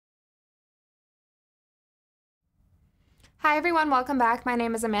Hi everyone, welcome back. My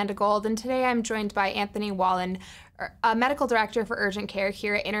name is Amanda Gold, and today I'm joined by Anthony Wallin, a medical director for urgent care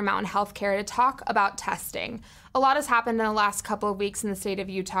here at Intermountain Healthcare, to talk about testing. A lot has happened in the last couple of weeks in the state of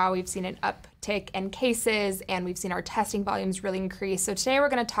Utah. We've seen an uptick in cases, and we've seen our testing volumes really increase. So today we're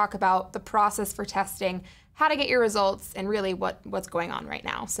going to talk about the process for testing, how to get your results, and really what's going on right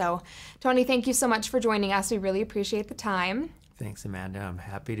now. So Tony, thank you so much for joining us. We really appreciate the time. Thanks, Amanda. I'm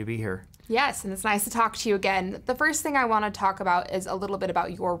happy to be here. Yes, and it's nice to talk to you again. The first thing I want to talk about is a little bit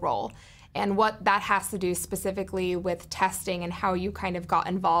about your role and what that has to do specifically with testing and how you kind of got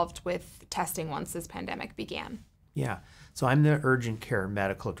involved with testing once this pandemic began. Yeah, so I'm the urgent care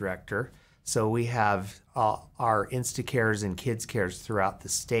medical director. So we have our Instacares and kids cares throughout the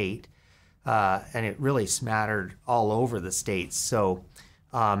state, and it really smattered all over the state. So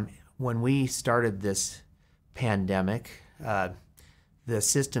when we started this pandemic, the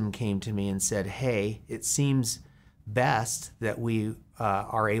system came to me and said, hey, it seems best that we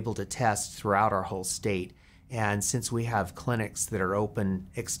are able to test throughout our whole state. And since we have clinics that are open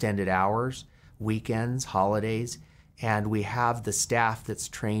extended hours, weekends, holidays, and we have the staff that's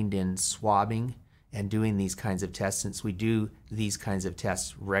trained in swabbing and doing these kinds of tests, since we do these kinds of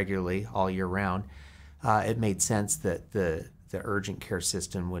tests regularly all year round, it made sense that the urgent care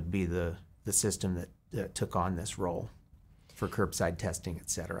system would be the system that took on this role for curbside testing,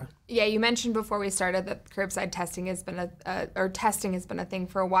 et cetera. Yeah, you mentioned before we started that curbside testing has been testing has been a thing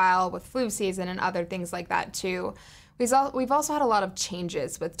for a while with flu season and other things like that too. We've also had a lot of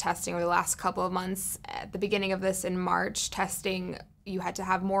changes with testing over the last couple of months. At the beginning of this in March, testing, you had to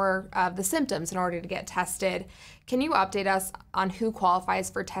have more of the symptoms in order to get tested. Can you update us on who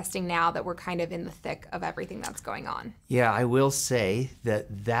qualifies for testing now that we're kind of in the thick of everything that's going on? Yeah, I will say that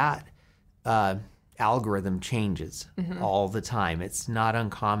algorithm changes all the time. It's not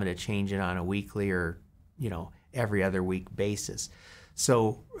uncommon to change it on a weekly or every other week basis.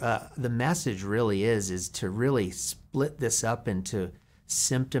 So the message really is to really split this up into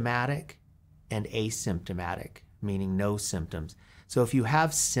symptomatic and asymptomatic, meaning no symptoms. So if you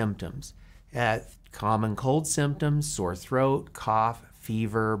have symptoms, common cold symptoms, sore throat, cough,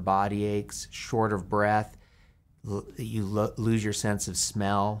 fever, body aches, short of breath, you lose your sense of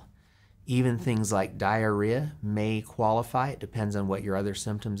smell, even things like diarrhea may qualify. It depends on what your other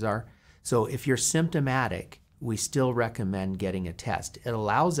symptoms are. So if you're symptomatic, we still recommend getting a test. It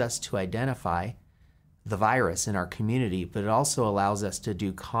allows us to identify the virus in our community, but it also allows us to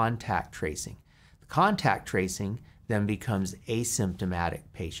do contact tracing. The contact tracing then becomes asymptomatic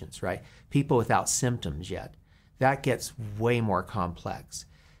patients, right? People without symptoms yet. That gets way more complex.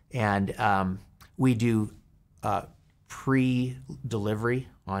 And we do pre-delivery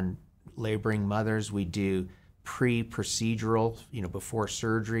on laboring mothers. We do pre-procedural, before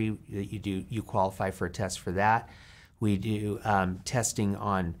surgery, you qualify for a test for that. We do testing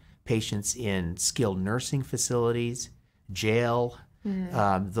on patients in skilled nursing facilities, jail,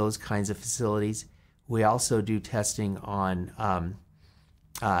 those kinds of facilities. We also do testing on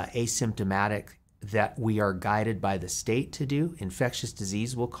asymptomatic that we are guided by the state to do. Infectious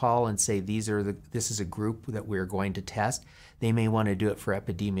disease will call and say this is a group that we're going to test. They may want to do it for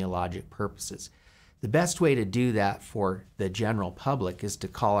epidemiologic purposes. The best way to do that for the general public is to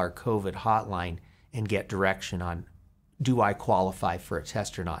call our COVID hotline and get direction on, do I qualify for a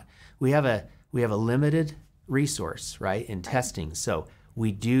test or not? We have a limited resource, right, in testing. So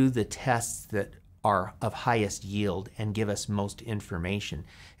we do the tests that are of highest yield and give us most information.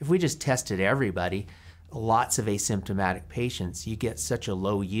 If we just tested everybody, lots of asymptomatic patients, you get such a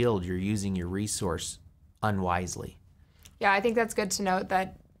low yield, you're using your resource unwisely. Yeah, I think that's good to note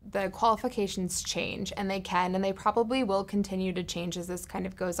that the qualifications change, and they probably will continue to change as this kind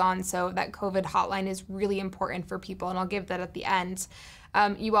of goes on. So that COVID hotline is really important for people, and I'll give that at the end.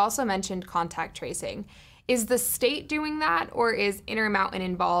 You also mentioned contact tracing. Is the state doing that, or is Intermountain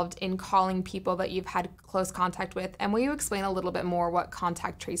involved in calling people that you've had close contact with? And will you explain a little bit more what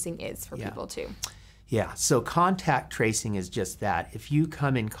contact tracing is for people too? Yeah, so contact tracing is just that. If you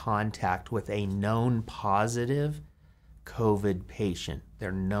come in contact with a known positive COVID patient,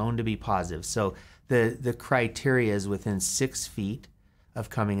 they're known to be positive. So the criteria is within 6 feet of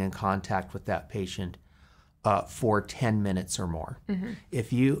coming in contact with that patient for 10 minutes or more.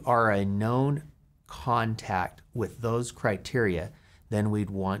 If you are a known contact with those criteria, then we'd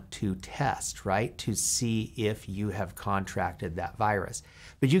want to test, right, to see if you have contracted that virus.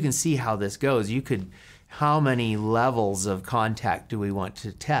 But you can see how this goes. How many levels of contact do we want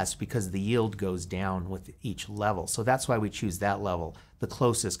to test? Because the yield goes down with each level. So that's why we choose that level, the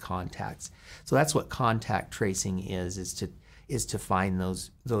closest contacts. So that's what contact tracing is to find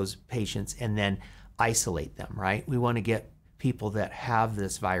those patients and then isolate them, right? We want to get people that have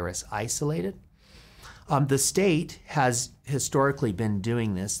this virus isolated. The state has historically been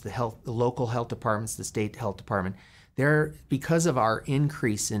doing this, the local health departments, the state health department. Because of our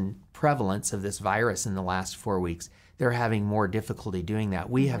increase in prevalence of this virus in the last 4 weeks, they're having more difficulty doing that.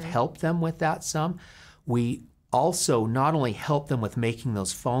 We have helped them with that some. We also not only help them with making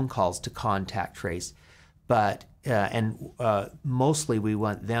those phone calls to contact trace, but mostly we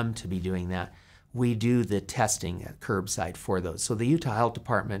want them to be doing that. We do the testing at curbside for those. So the Utah Health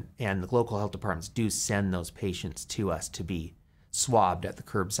Department and the local health departments do send those patients to us to be swabbed at the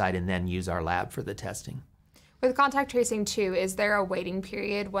curbside and then use our lab for the testing. With contact tracing too, is there a waiting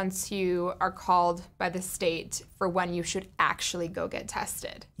period once you are called by the state for when you should actually go get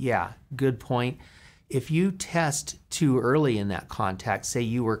tested? Yeah, good point. If you test too early in that contact, say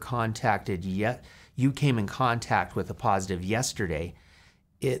you were contacted you came in contact with a positive yesterday,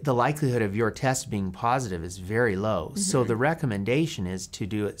 the likelihood of your test being positive is very low. So the recommendation is to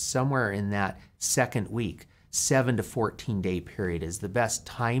do it somewhere in that second week. 7 to 14 day period is the best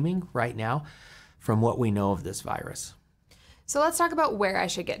timing right now from what we know of this virus. So let's talk about where I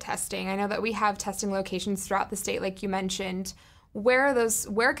should get testing. I know that we have testing locations throughout the state, like you mentioned. Where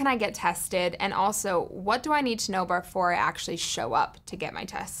can I get tested? And also, what do I need to know before I actually show up to get my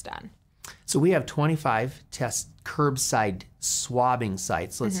test done? So we have 25 curbside swabbing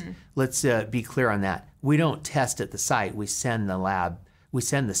sites. Let's be clear on that. We don't test at the site. We send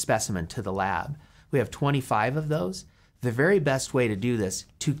the specimen to the lab. We have 25 of those. The very best way to do this,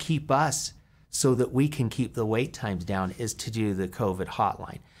 to keep us so that we can keep the wait times down, is to do the COVID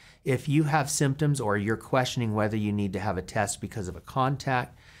hotline. If you have symptoms or you're questioning whether you need to have a test because of a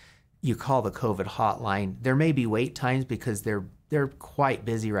contact, you call the COVID hotline. There may be wait times because they're quite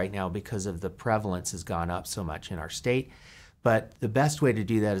busy right now because of the prevalence has gone up so much in our state. But the best way to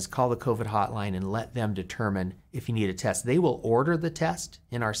do that is call the COVID hotline and let them determine if you need a test. They will order the test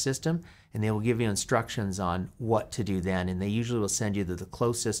in our system and they will give you instructions on what to do then. And they usually will send you to the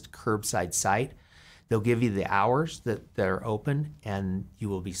closest curbside site. They'll give you the hours that they're open and you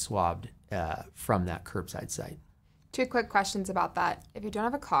will be swabbed from that curbside site. 2 quick questions about that. If you don't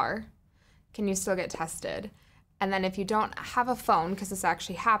have a car, can you still get tested? And then if you don't have a phone, because this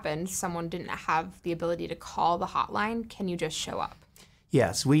actually happened, someone didn't have the ability to call the hotline, can you just show up?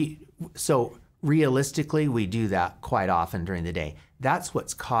 Yes, so realistically, we do that quite often during the day. That's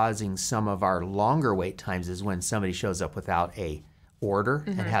what's causing some of our longer wait times, is when somebody shows up without a order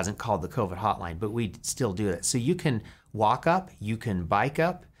and hasn't called the COVID hotline, but we still do it. So you can walk up, you can bike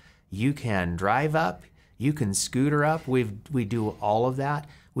up, you can drive up, you can scooter up. We do all of that.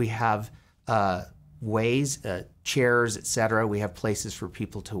 We have ways, chairs, etc. We have places for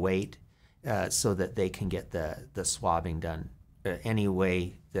people to wait so that they can get the swabbing done any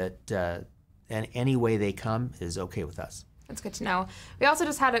way they come is okay with us. That's good to know. We also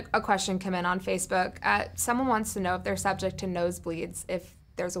just had a question come in on Facebook. Someone wants to know if they're subject to nosebleeds, if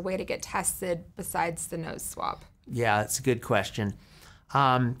there's a way to get tested besides the nose swab. Yeah, that's a good question.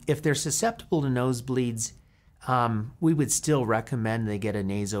 If they're susceptible to nosebleeds, we would still recommend they get a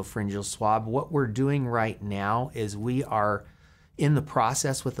nasopharyngeal swab. What we're doing right now is we are in the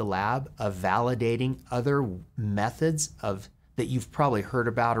process with the lab of validating other methods that you've probably heard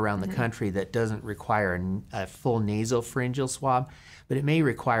about around the country that doesn't require a full nasopharyngeal swab, but it may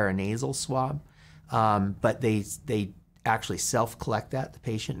require a nasal swab. But they actually self-collect the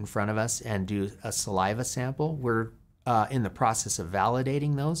patient in front of us, and do a saliva sample. We're in the process of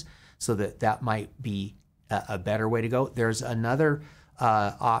validating those so that might be a better way to go. There's another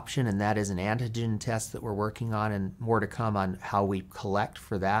option, and that is an antigen test that we're working on, and more to come on how we collect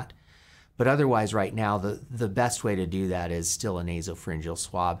for that. But otherwise, right now, the best way to do that is still a nasopharyngeal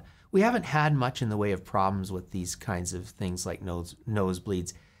swab. We haven't had much in the way of problems with these kinds of things like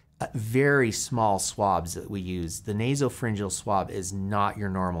nosebleeds. Very small swabs that we use. The nasopharyngeal swab is not your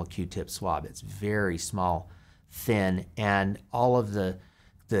normal Q-tip swab. It's very small, thin, and all of the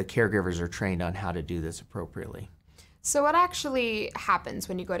caregivers are trained on how to do this appropriately. So what actually happens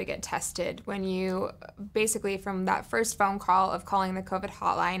when you go to get tested? When you basically, from that first phone call of calling the COVID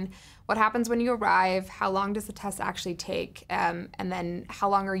hotline, what happens when you arrive? How long does the test actually take? And then how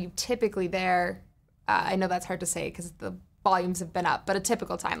long are you typically there? I know that's hard to say because the volumes have been up, but a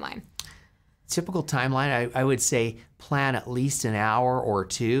typical timeline. Typical timeline, I would say plan at least an hour or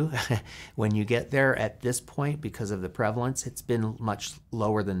two when you get there. At this point, because of the prevalence, it's been much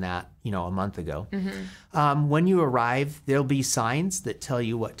lower than that, a month ago. When you arrive, there'll be signs that tell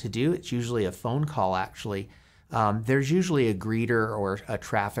you what to do. It's usually a phone call, actually. There's usually a greeter or a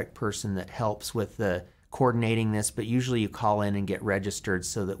traffic person that helps with the coordinating this, but usually you call in and get registered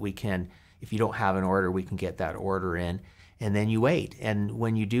so that we can If you don't have an order, we can get that order in, and then you wait. And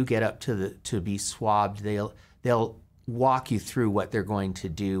when you do get up to be swabbed, they'll walk you through what they're going to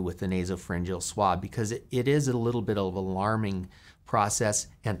do with the nasopharyngeal swab, because it is a little bit of an alarming process,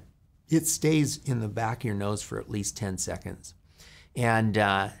 and it stays in the back of your nose for at least 10 seconds. And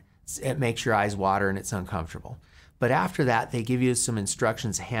it makes your eyes water and it's uncomfortable. But after that, they give you some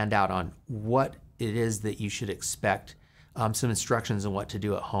instructions, handout on what it is that you should expect, some instructions on what to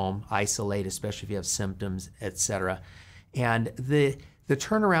do at home, isolate, especially if you have symptoms, etc. And the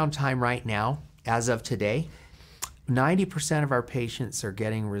turnaround time right now, as of today, 90% of our patients are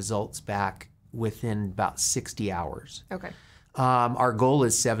getting results back within about 60 hours. Okay. Our goal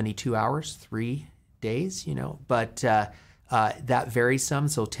is 72 hours, 3 days, but that varies some,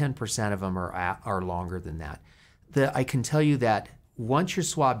 so 10% of them are longer than that. I can tell you that once you're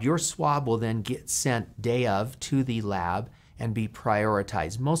swabbed, your swab will then get sent day of to the lab and be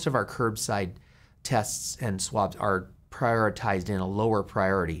prioritized. Most of our curbside tests and swabs are prioritized in a lower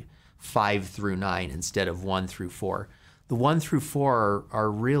priority, 5 through 9 instead of 1 through 4. The 1 through 4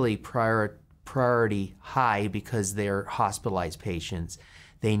 are really priority high because they're hospitalized patients.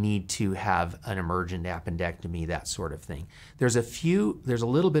 They need to have an emergent appendectomy, that sort of thing. There's a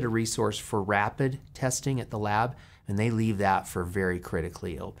little bit of resource for rapid testing at the lab, and they leave that for very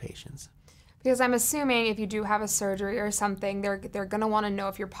critically ill patients. Because I'm assuming if you do have a surgery or something, they're going to want to know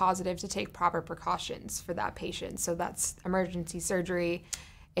if you're positive to take proper precautions for that patient. So that's emergency surgery.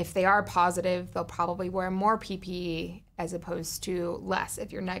 If they are positive, they'll probably wear more PPE as opposed to less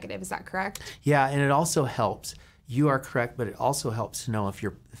if you're negative. Is that correct? Yeah, and it also helps. You are correct, but it also helps to know if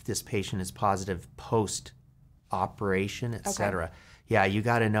this patient is positive post-operation, etc. Okay. Yeah, you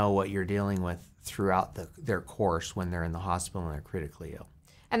got to know what you're dealing with throughout their course when they're in the hospital and they're critically ill.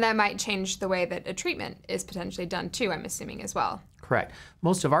 And that might change the way that a treatment is potentially done too, I'm assuming, as well. Correct.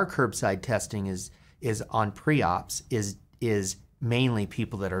 Most of our curbside testing is on pre-ops, is mainly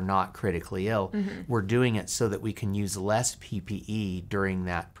people that are not critically ill. Mm-hmm. We're doing it so that we can use less PPE during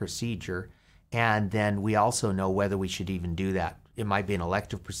that procedure. And then we also know whether we should even do that. It might be an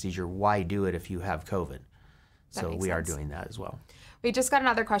elective procedure. Why do it if you have COVID? So we are doing that as well. We just got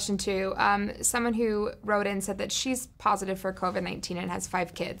another question too. Someone who wrote in said that she's positive for COVID-19 and has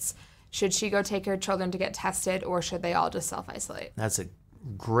 5 kids. Should she go take her children to get tested, or should they all just self-isolate? That's a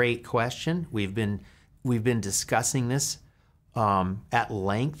great question. We've been discussing this at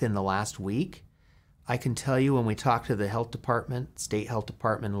length in the last week. I can tell you when we talk to the health department, state health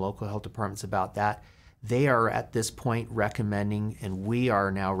department, and local health departments about that, they are at this point recommending, and we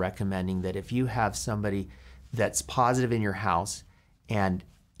are now recommending, that if you have somebody that's positive in your house and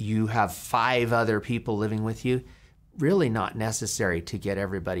you have 5 other people living with you, really not necessary to get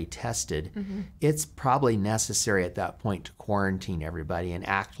everybody tested. Mm-hmm. It's probably necessary at that point to quarantine everybody and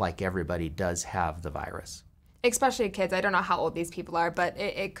act like everybody does have the virus. Especially kids. I don't know how old these people are, but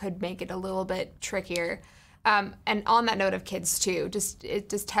it could make it a little bit trickier. And on that note of kids too, does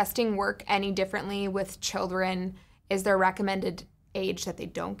testing work any differently with children? Is there a recommended age that they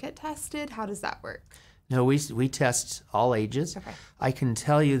don't get tested? How does that work? No, we test all ages. Okay. I can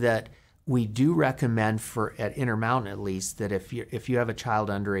tell you that we do recommend, at Intermountain at least, that if you have a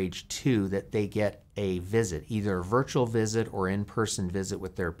child under age 2, that they get a visit, either a virtual visit or in-person visit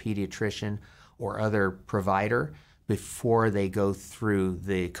with their pediatrician or other provider before they go through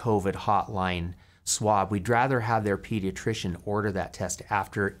the COVID hotline swab. We'd rather have their pediatrician order that test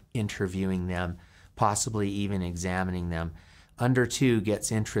after interviewing them, possibly even examining them. Under 2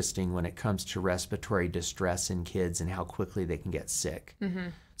 gets interesting when it comes to respiratory distress in kids and how quickly they can get sick. Mm-hmm.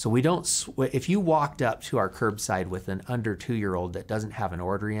 So we don't, if you walked up to our curbside with an under 2-year-old that doesn't have an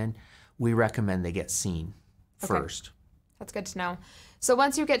order in, we recommend they get seen first. Okay. That's good to know. So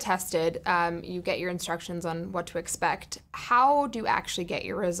once you get tested, you get your instructions on what to expect. How do you actually get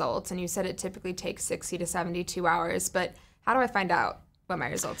your results? And you said it typically takes 60 to 72 hours, but how do I find out what my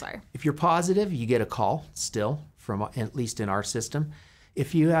results are? If you're positive, you get a call still, from at least in our system.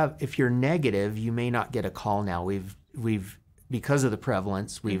 If you're negative, you may not get a call now. We've because of the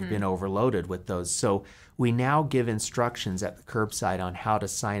prevalence, we've been overloaded with those. So we now give instructions at the curbside on how to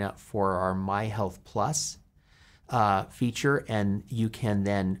sign up for our My Health Plus feature, and you can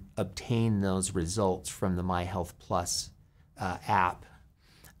then obtain those results from the My Health Plus app.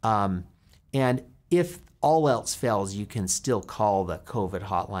 And if all else fails, you can still call the COVID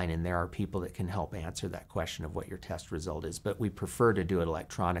hotline, and there are people that can help answer that question of what your test result is. But we prefer to do it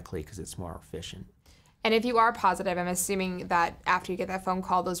electronically because it's more efficient. And if you are positive, I'm assuming that after you get that phone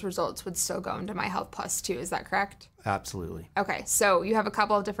call, those results would still go into My Health Plus too. Is that correct? Absolutely. Okay, so you have a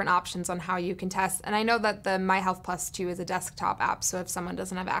couple of different options on how you can test. And I know that the My Health Plus 2 is a desktop app, so if someone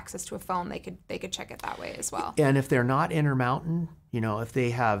doesn't have access to a phone, they could check it that way as well. And if they're not Intermountain, if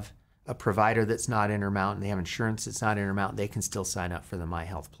they have a provider that's not Intermountain, they have insurance that's not Intermountain, they can still sign up for the My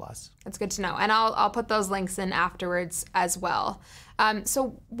Health Plus. That's good to know. And I'll put those links in afterwards as well.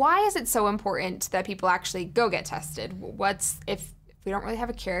 So why is it so important that people actually go get tested? If we don't really have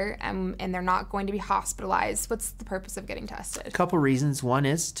a cure and they're not going to be hospitalized, what's the purpose of getting tested? A couple reasons. One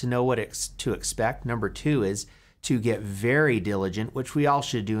is to know what to expect. Number two is to get very diligent, which we all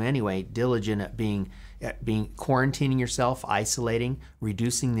should do anyway, diligent at being quarantining yourself, isolating,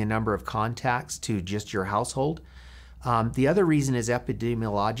 reducing the number of contacts to just your household. The other reason is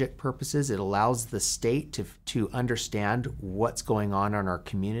epidemiologic purposes. It allows the state to understand what's going on in our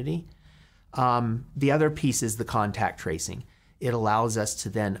community. The other piece is the contact tracing. It allows us to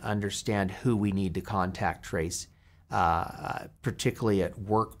then understand who we need to contact trace, particularly at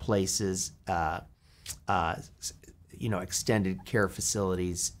workplaces, extended care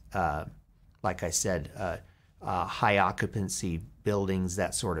facilities, like I said, high occupancy buildings,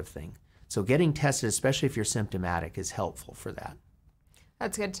 that sort of thing. So getting tested, especially if you're symptomatic, is helpful for that.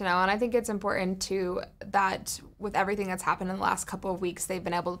 That's good to know. And I think it's important too that with everything that's happened in the last couple of weeks, they've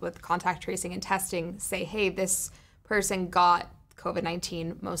been able, with contact tracing and testing, say, hey, this person got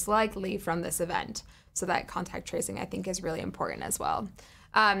COVID-19 most likely from this event. So that contact tracing, I think, is really important as well.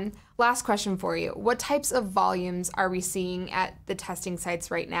 Last question for you. What types of volumes are we seeing at the testing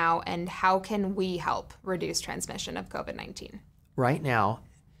sites right now, and how can we help reduce transmission of COVID-19? Right now,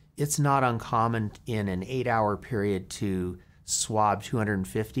 it's not uncommon in an 8-hour period to swab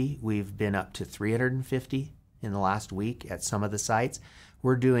 250. We've been up to 350 in the last week at some of the sites.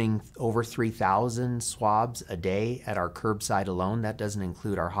 We're doing over 3,000 swabs a day at our curbside alone. That doesn't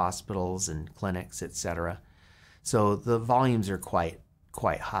include our hospitals and clinics, et cetera. So the volumes are quite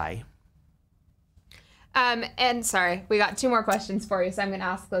high. And sorry, we got 2 more questions for you, so I'm going to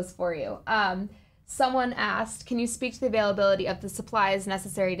ask those for you. Someone asked, can you speak to the availability of the supplies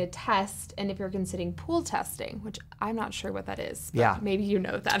necessary to test, and if you're considering pool testing, which I'm not sure what that is. But yeah, maybe you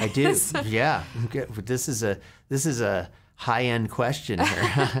know what that is. I do. Yeah, this is a high-end question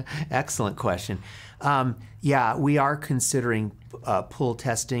here. Excellent question. Yeah, we are considering pool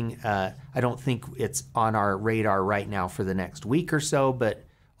testing. I don't think it's on our radar right now for the next week or so, but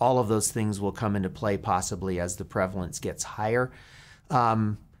all of those things will come into play possibly as the prevalence gets higher.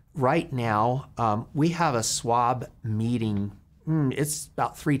 Right now, we have a swab meeting. It's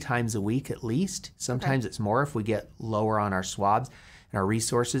about 3 times a week at least. Sometimes it's more if we get lower on our swabs and our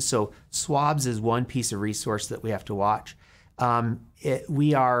resources. So swabs is one piece of resource that we have to watch.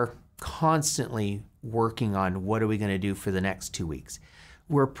 We are constantly working on what are we going to do for the next 2 weeks.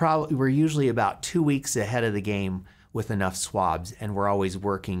 We're usually about 2 weeks ahead of the game with enough swabs, and we're always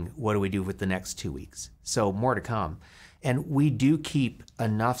working, what do we do with the next 2 weeks? So more to come. And we do keep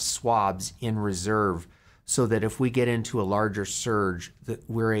enough swabs in reserve so that if we get into a larger surge, that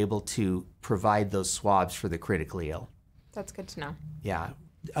we're able to provide those swabs for the critically ill. That's good to know. Yeah.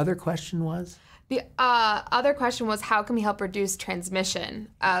 The other question was? The other question was, how can we help reduce transmission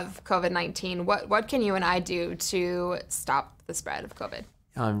of COVID-19? What can you and I do to stop the spread of COVID?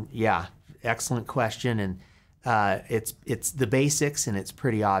 Yeah, excellent question. And it's the basics, and it's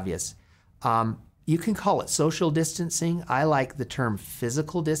pretty obvious. You can call it social distancing. I like the term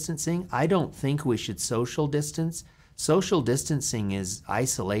physical distancing. I don't think we should social distance. Social distancing is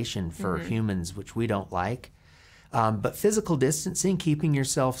isolation for humans, which we don't like. But physical distancing, keeping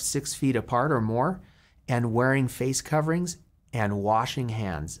yourself 6 feet apart or more, and wearing face coverings and washing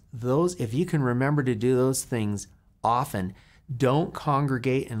hands. Those, if you can remember to do those things often, don't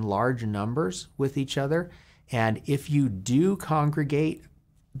congregate in large numbers with each other. And if you do congregate,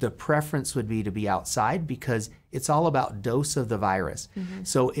 the preference would be to be outside, because it's all about dose of the virus.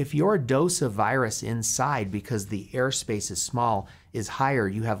 So if your dose of virus inside, because the airspace is small, is higher,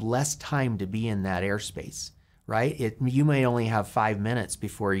 you have less time to be in that airspace, right? You may only have 5 minutes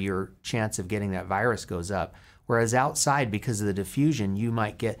before your chance of getting that virus goes up. Whereas outside, because of the diffusion, you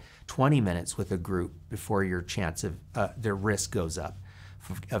might get 20 minutes with a group before your chance of their risk goes up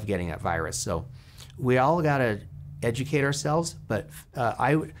of getting that virus. So we all got to educate ourselves, but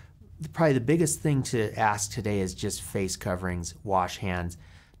probably the biggest thing to ask today is just face coverings, wash hands,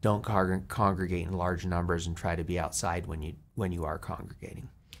 don't congregate in large numbers, and try to be outside when you are congregating.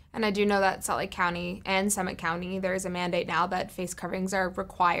 And I do know that Salt Lake County and Summit County, there is a mandate now that face coverings are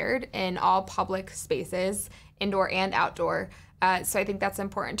required in all public spaces, indoor and outdoor. So I think that's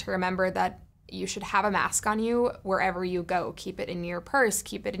important to remember, that you should have a mask on you wherever you go. Keep it in your purse,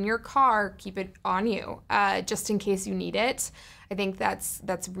 keep it in your car, keep it on you, just in case you need it. I think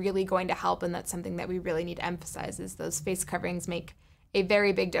that's really going to help, and that's something that we really need to emphasize, is those face coverings make a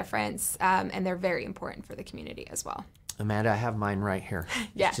very big difference, and they're very important for the community as well. Amanda, I have mine right here.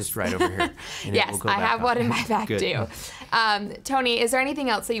 Yes. It's just right over here. And Yes, I have one in my bag too. Tony, is there anything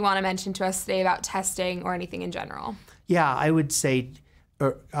else that you want to mention to us today about testing or anything in general? Yeah, I would say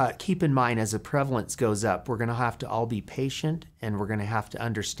keep in mind, as the prevalence goes up, we're going to have to all be patient, and we're going to have to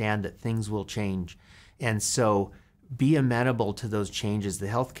understand that things will change. And so be amenable to those changes. The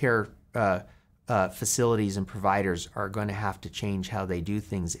healthcare facilities and providers are going to have to change how they do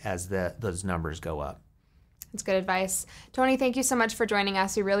things as those numbers go up. That's good advice. Tony, thank you so much for joining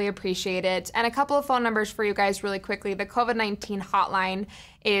us. We really appreciate it. And a couple of phone numbers for you guys really quickly. The COVID-19 hotline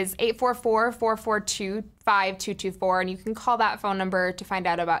is 844-442-5224, and you can call that phone number to find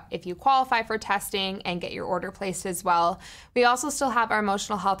out about if you qualify for testing and get your order placed as well. We also still have our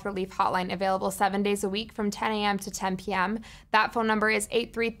emotional health relief hotline available 7 days a week from 10 a.m. to 10 p.m. That phone number is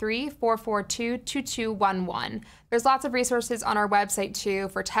 833-442-2211. There's lots of resources on our website too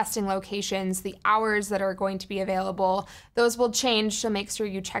for testing locations, the hours that are going to be available. Those will change, so make sure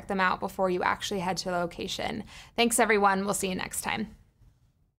you check them out before you actually head to the location. Thanks everyone. We'll see you next time.